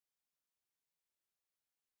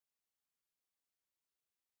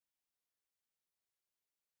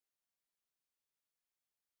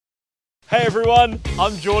Hey everyone,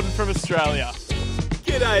 I'm Jordan from Australia.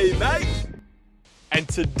 G'day, mate. And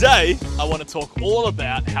today I want to talk all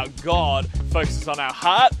about how God focuses on our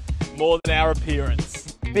heart more than our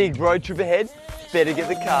appearance. Big road trip ahead. Better get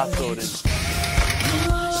the car sorted.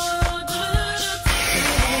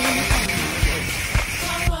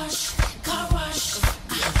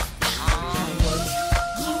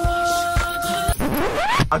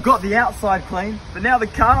 I got the outside clean, but now the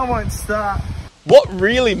car won't start. What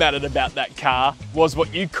really mattered about that car was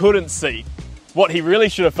what you couldn't see. What he really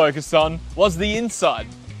should have focused on was the inside.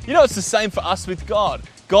 You know, it's the same for us with God.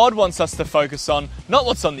 God wants us to focus on not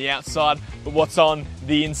what's on the outside, but what's on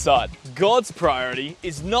the inside. God's priority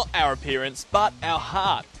is not our appearance, but our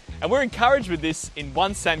heart. And we're encouraged with this in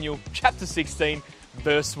 1 Samuel chapter 16,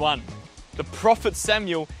 verse 1. The prophet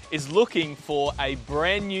Samuel is looking for a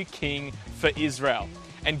brand new king for Israel.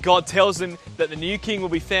 And God tells him that the new king will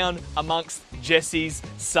be found amongst Jesse's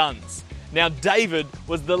sons. Now, David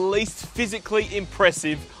was the least physically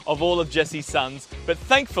impressive of all of Jesse's sons, but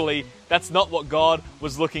thankfully, that's not what God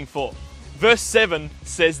was looking for. Verse 7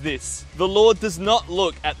 says this: "The Lord does not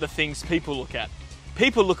look at the things people look at.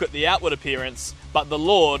 People look at the outward appearance, but the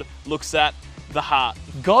Lord looks at the heart."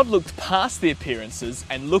 God looked past the appearances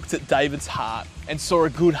and looked at David's heart and saw a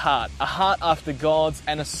good heart, a heart after God's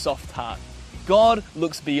and a soft heart. God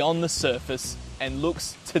looks beyond the surface and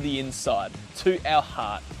looks to the inside, to our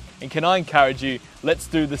heart. And can I encourage you, let's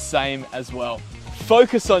do the same as well.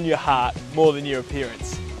 Focus on your heart more than your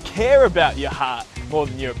appearance. Care about your heart more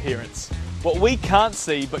than your appearance. What we can't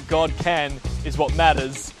see, but God can, is what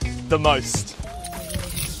matters the most.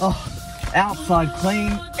 Oh, outside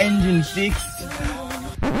clean, engine fixed.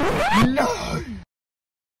 No!